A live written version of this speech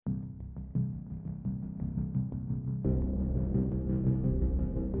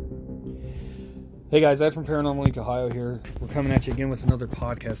Hey guys, Ed from Paranormal Inc. Ohio here. We're coming at you again with another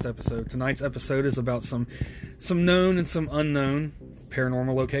podcast episode. Tonight's episode is about some known and some unknown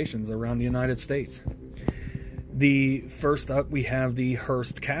paranormal locations around the United States. The first up, we have the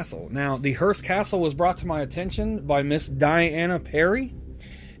Hearst Castle. Now, the Hearst Castle was brought to my attention by Miss Diana Perry.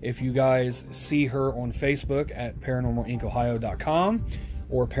 If you guys see her on Facebook at paranormalincohio.com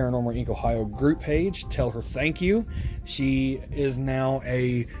or Paranormal Inc. Ohio group page, tell her thank you. She is now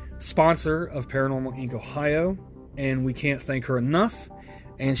a sponsor of Paranormal Inc. Ohio, and we can't thank her enough.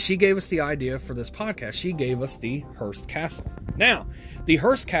 And she gave us the idea for this podcast. She gave us the Hearst Castle. Now, the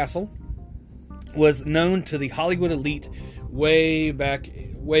Hearst Castle was known to the Hollywood elite way back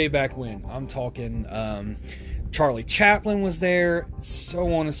when. I'm talking Charlie Chaplin was there,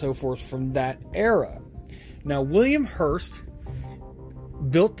 so on and so forth from that era. Now, William Hearst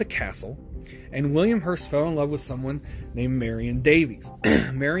built the castle, and William Hearst fell in love with someone named Marion Davies.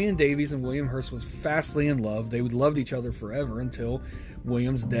 Marion Davies and William Hearst was fastly in love. They would loved each other forever until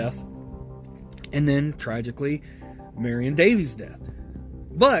William's death, and then, tragically, Marion Davies' death.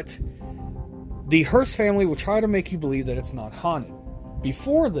 But the Hearst family will try to make you believe that it's not haunted.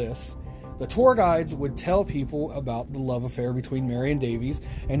 Before this, the tour guides would tell people about the love affair between Marion Davies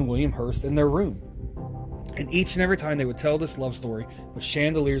and William Hearst in their room. And each and every time they would tell this love story, the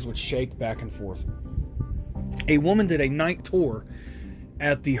chandeliers would shake back and forth. A woman did a night tour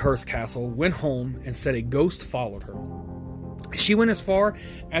at the Hearst Castle, went home, and said a ghost followed her. She went as far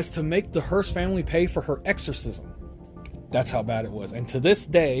as to make the Hearst family pay for her exorcism. That's how bad it was. And to this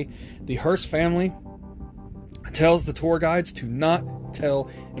day, the Hearst family tells the tour guides to not tell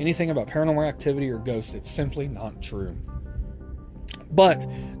anything about paranormal activity or ghosts. It's simply not true. But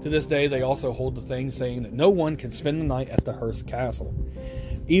to this day, they also hold the thing saying that no one can spend the night at the Hearst Castle.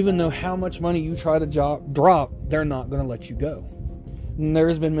 Even though how much money you try to drop, they're not going to let you go. And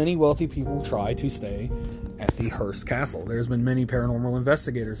there's been many wealthy people try to stay at the Hearst Castle. There's been many paranormal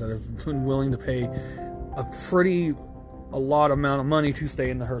investigators that have been willing to pay a lot amount of money to stay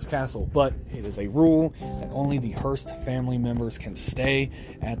in the Hearst Castle. But it is a rule that only the Hearst family members can stay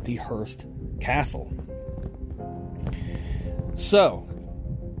at the Hearst Castle. So,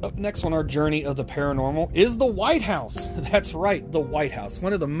 up next on our journey of the paranormal is the White House. That's right, the White House.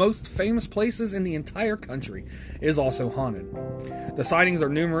 One of the most famous places in the entire country is also haunted. The sightings are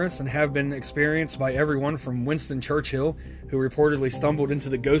numerous and have been experienced by everyone from Winston Churchill, who reportedly stumbled into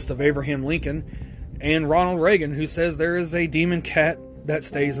the ghost of Abraham Lincoln, and Ronald Reagan, who says there is a demon cat that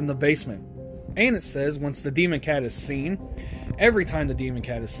stays in the basement. And it says once the demon cat is seen, every time the demon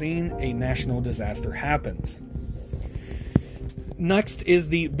cat is seen, a national disaster happens. Next is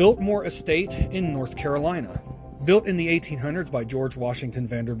the Biltmore Estate in North Carolina. Built in the 1800s by George Washington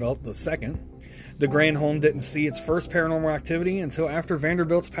Vanderbilt II, the grand home didn't see its first paranormal activity until after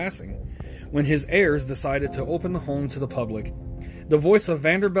Vanderbilt's passing, when his heirs decided to open the home to the public. The voice of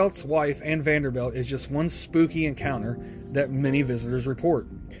Vanderbilt's wife and Vanderbilt is just one spooky encounter that many visitors report.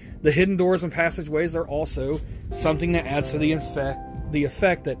 The hidden doors and passageways are also something that adds to the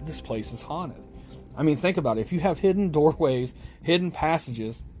effect that this place is haunted. I mean, think about it. If you have hidden doorways, hidden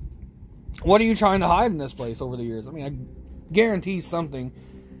passages, what are you trying to hide in this place over the years? I mean, I guarantee something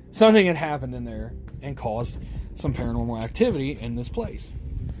had happened in there and caused some paranormal activity in this place.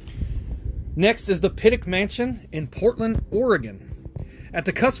 Next is the Pittock Mansion in Portland, Oregon. At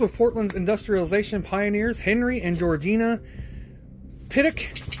the cusp of Portland's industrialization pioneers, Henry and Georgina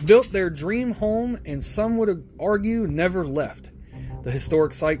Pittock built their dream home, and some would argue never left. The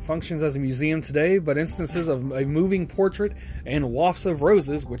historic site functions as a museum today, but instances of a moving portrait and wafts of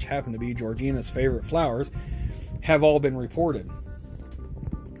roses, which happen to be Georgina's favorite flowers, have all been reported.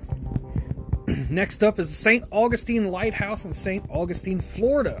 Next up is the St. Augustine Lighthouse in St. Augustine,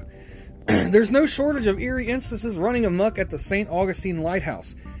 Florida. There's no shortage of eerie instances running amok at the St. Augustine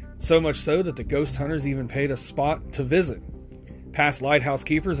Lighthouse, so much so that the ghost hunters even paid a spot to visit. Past lighthouse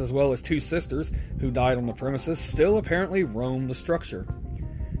keepers, as well as two sisters who died on the premises, still apparently roam the structure.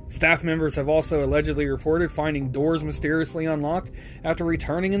 Staff members have also allegedly reported finding doors mysteriously unlocked after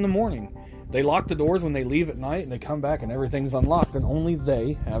returning in the morning. They lock the doors when they leave at night, and they come back and everything's unlocked, and only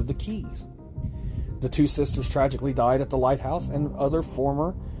they have the keys. The two sisters tragically died at the lighthouse, and other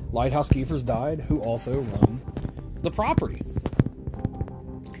former lighthouse keepers died who also roam the property.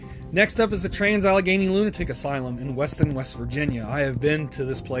 Next up is the Trans-Allegheny Lunatic Asylum in Weston, West Virginia. I have been to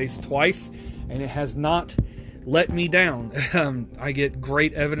this place twice, and it has not let me down. I get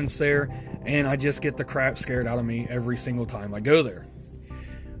great evidence there, and I just get the crap scared out of me every single time I go there.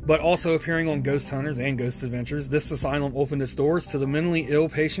 But also appearing on Ghost Hunters and Ghost Adventures, this asylum opened its doors to the mentally ill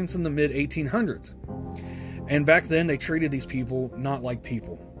patients in the mid-1800s. And back then, they treated these people not like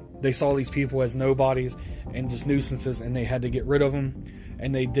people. They saw these people as nobodies and just nuisances, and they had to get rid of them.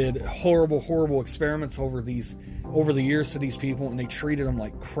 And they did horrible experiments over the years to these people, and they treated them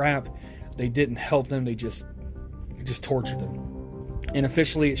like crap. They didn't help them. They just tortured them. And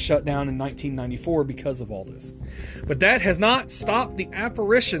officially it shut down in 1994 because of all this. But that has not stopped the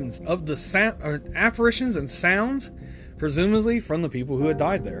apparitions and sounds, presumably from the people who had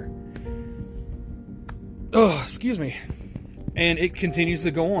died there. Oh, excuse me. And it continues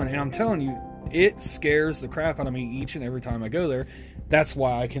to go on. And I'm telling you, it scares the crap out of me each and every time I go there. That's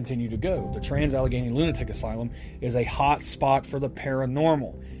why I continue to go. The Trans-Allegheny Lunatic Asylum is a hot spot for the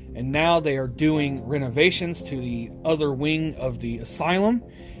paranormal. And now they are doing renovations to the other wing of the asylum.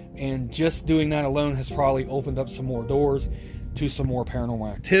 And just doing that alone has probably opened up some more doors to some more paranormal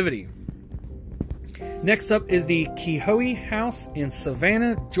activity. Next up is the Kehoe House in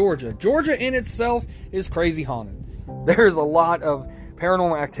Savannah, Georgia. Georgia in itself is crazy haunted. There's a lot of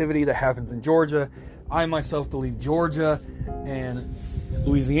paranormal activity that happens in Georgia. I myself believe Georgia and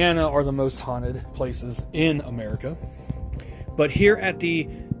Louisiana are the most haunted places in America. But here at the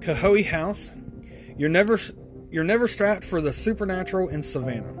Kehoe House, you're never strapped for the supernatural in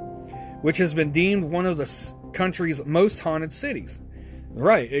Savannah, which has been deemed one of the country's most haunted cities.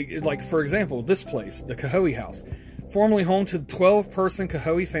 Right, like for example, this place, the Kehoe House, formerly home to the 12-person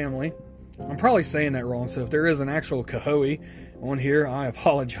Kehoe family. I'm probably saying that wrong, so if there is an actual Kehoe on here, I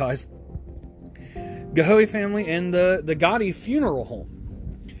apologize. Kehoe family and the Gotti Funeral Home.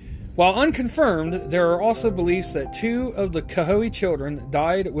 While unconfirmed, there are also beliefs that 2 of the Kehoe children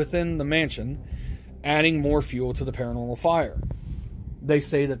died within the mansion, adding more fuel to the paranormal fire. They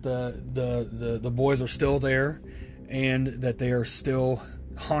say that the boys are still there, and that they are still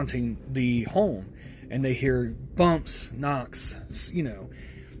haunting the home, and they hear bumps, knocks,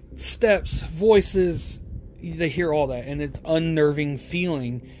 steps, voices. They hear all that, and it's unnerving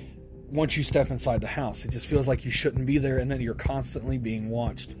feeling once you step inside the house. It just feels like you shouldn't be there, and then you're constantly being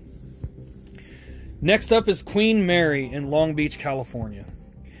watched. Next up is Queen Mary in Long Beach, California.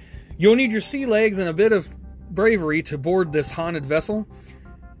 You'll need your sea legs and a bit of bravery to board this haunted vessel,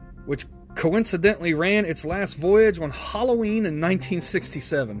 which coincidentally ran its last voyage on Halloween in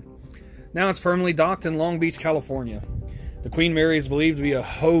 1967. Now it's permanently docked in Long Beach, California. The Queen Mary is believed to be a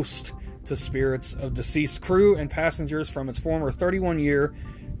host to spirits of deceased crew and passengers from its former 31-year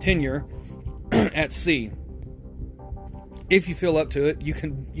tenure at sea. If you feel up to it, you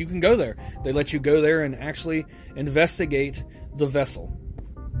can go there. They let you go there and actually investigate the vessel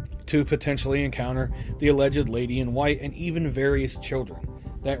to potentially encounter the alleged lady in white and even various children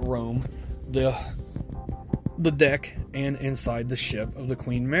that roam the deck and inside the ship of the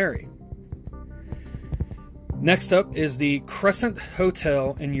Queen Mary. Next up is the Crescent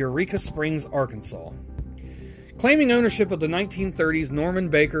Hotel in Eureka Springs, Arkansas. Claiming ownership of the 1930s, Norman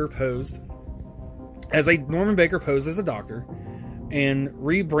Baker posed as a doctor and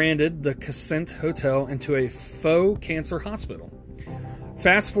rebranded the Crescent Hotel into a faux cancer hospital.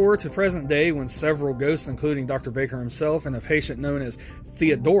 Fast forward to present day when several ghosts, including Dr. Baker himself and a patient known as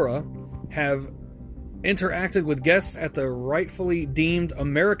Theodora, have interacted with guests at the rightfully deemed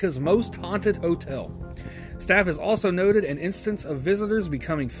America's most haunted hotel. Staff has also noted an instance of visitors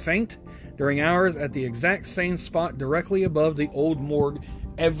becoming faint during hours at the exact same spot directly above the old morgue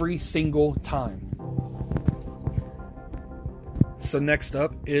every single time. So next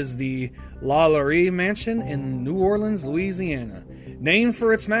up is the La Laurie Mansion in New Orleans, Louisiana. Named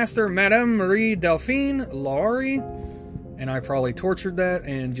for its master, Madame Marie Delphine Laurie, and I probably tortured that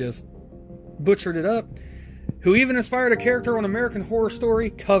and just butchered it up, who even inspired a character on American Horror Story,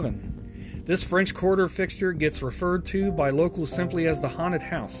 Coven. This French Quarter fixture gets referred to by locals simply as the Haunted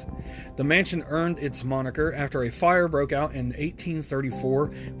House. The mansion earned its moniker after a fire broke out in 1834,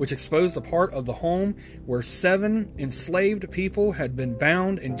 which exposed a part of the home where 7 enslaved people had been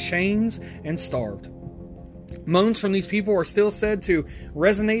bound in chains and starved. Moans from these people are still said to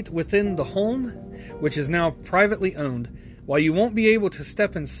resonate within the home, which is now privately owned. While you won't be able to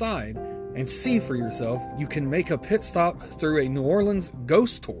step inside and see for yourself, you can make a pit stop through a New Orleans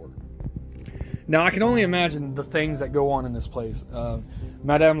ghost tour. Now, I can only imagine the things that go on in this place.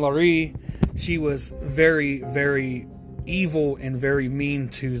 Madame Laurie, she was very, very evil and very mean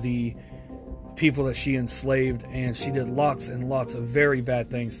to the people that she enslaved, and she did lots and lots of very bad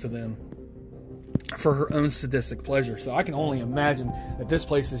things to them for her own sadistic pleasure. So I can only imagine that this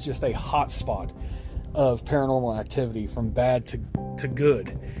place is just a hot spot of paranormal activity from bad to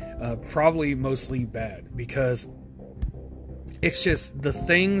good. Probably mostly bad, because it's just the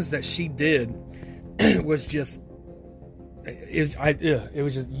things that she did was just, it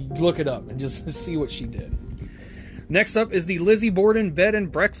was just, you look it up and just see what she did. Next up is the Lizzie Borden Bed and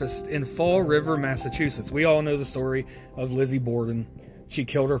Breakfast in Fall River, Massachusetts. We all know the story of Lizzie Borden. She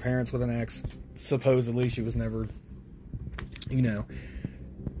killed her parents with an axe. Supposedly, she was never,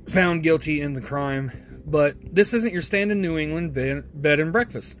 found guilty in the crime. But this isn't your standard New England bed and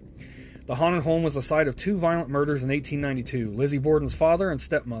breakfast. The haunted home was the site of 2 violent murders in 1892, Lizzie Borden's father and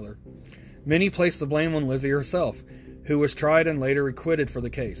stepmother. Many placed the blame on Lizzie herself, who was tried and later acquitted for the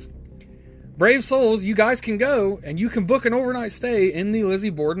case. Brave souls, you guys can go, and you can book an overnight stay in the Lizzie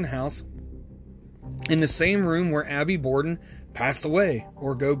Borden house in the same room where Abby Borden passed away,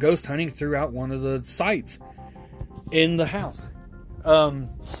 or go ghost hunting throughout one of the sites in the house.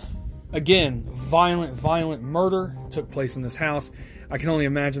 Again, violent murder took place in this house. I can only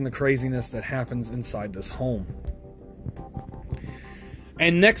imagine the craziness that happens inside this home.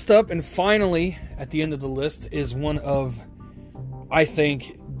 And next up, and finally, at the end of the list, is one of, I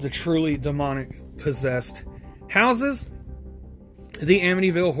think, the truly demonic possessed houses. The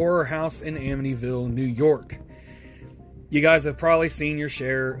Amityville Horror House in Amityville, New York. You guys have probably seen your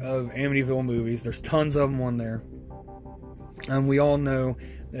share of Amityville movies. There's tons of them on there. And we all know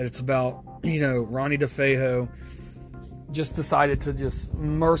that it's about, Ronnie DeFeo just decided to just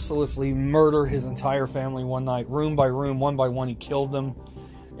mercilessly murder his entire family one night, room by room, one by one. He killed them,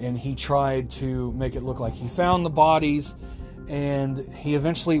 and he tried to make it look like he found the bodies, and he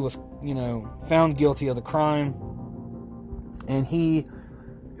eventually was, found guilty of the crime, and he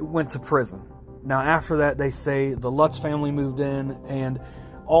went to prison. Now, after that, they say the Lutz family moved in, and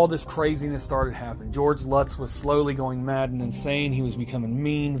all this craziness started happening. George Lutz was slowly going mad and insane. He was becoming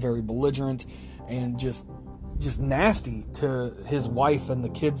mean, very belligerent, and just nasty to his wife and the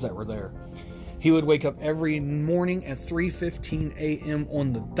kids that were there. He would wake up every morning at 3:15 a.m.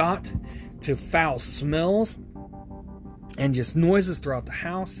 on the dot to foul smells and just noises throughout the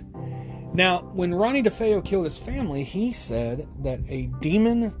house. Now, when Ronnie DeFeo killed his family, he said that a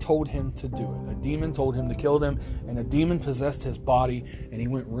demon told him to do it. A demon told him to kill them, and a demon possessed his body, and he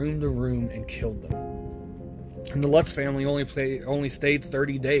went room to room and killed them. And the Lutz family only stayed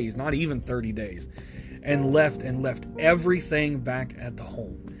 30 days, not even 30 days, and left everything back at the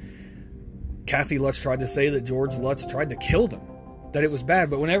home. Kathy Lutz tried to say that George Lutz tried to kill them, that it was bad,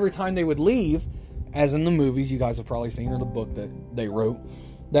 but when every time they would leave, as in the movies you guys have probably seen, or the book that they wrote,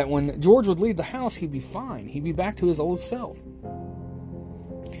 that when George would leave the house, he'd be fine. He'd be back to his old self.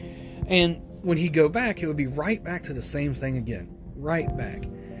 And when he'd go back, it would be right back to the same thing again. Right back.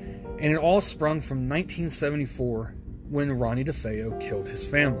 And it all sprung from 1974 when Ronnie DeFeo killed his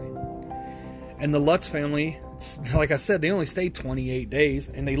family. And the Lutz family, like I said, they only stayed 28 days,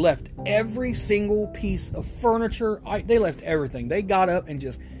 and they left every single piece of furniture. They left everything. They got up and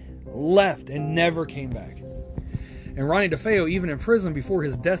just left and never came back. And Ronnie DeFeo, even in prison before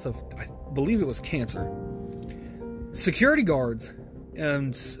his death of, I believe it was cancer, security guards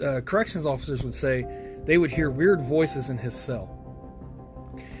and corrections officers would say they would hear weird voices in his cell.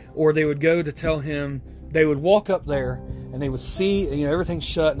 Or they would go to tell him, they would walk up there and they would see, everything's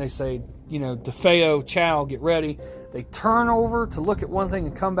shut, and they say, DeFeo, chow, get ready. They turn over to look at one thing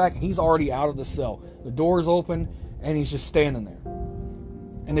and come back, and he's already out of the cell. The door's open, and he's just standing there.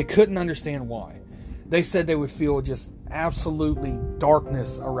 And they couldn't understand why. They said they would feel just absolutely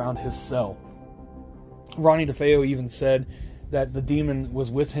darkness around his cell. Ronnie DeFeo even said that the demon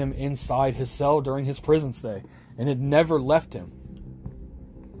was with him inside his cell during his prison stay, and had never left him.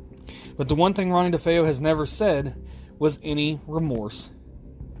 But the one thing Ronnie DeFeo has never said was any remorse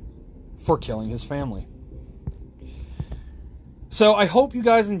for killing his family. So I hope you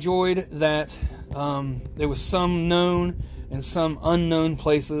guys enjoyed that. There was some known and some unknown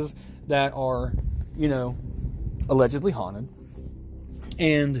places that are, allegedly haunted.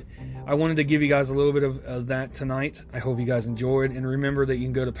 And I wanted to give you guys a little bit of that tonight. I hope you guys enjoyed. And remember that you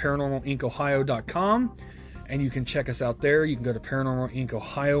can go to paranormalincohio.com and you can check us out there. You can go to Paranormal Inc.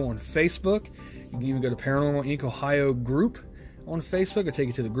 Ohio on Facebook. You can even go to Paranormal Inc. Ohio group on Facebook. It'll take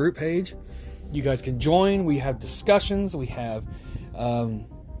you to the group page. You guys can join. We have discussions. We have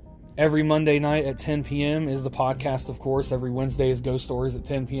every Monday night at 10 p.m. is the podcast, of course. Every Wednesday is Ghost Stories at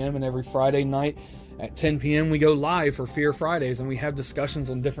 10 p.m. And every Friday night at 10 p.m. we go live for Fear Fridays. And we have discussions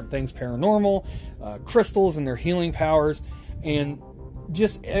on different things paranormal, crystals and their healing powers. And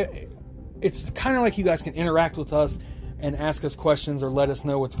just, it's kind of like you guys can interact with us and ask us questions or let us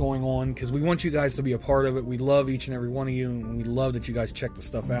know what's going on, because we want you guys to be a part of it. We love each and every one of you, and we love that you guys check the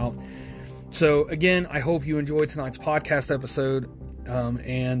stuff out. So again, I hope you enjoyed tonight's podcast episode,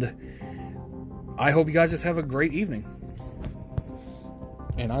 and I hope you guys just have a great evening,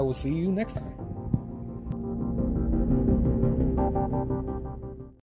 and I will see you next time.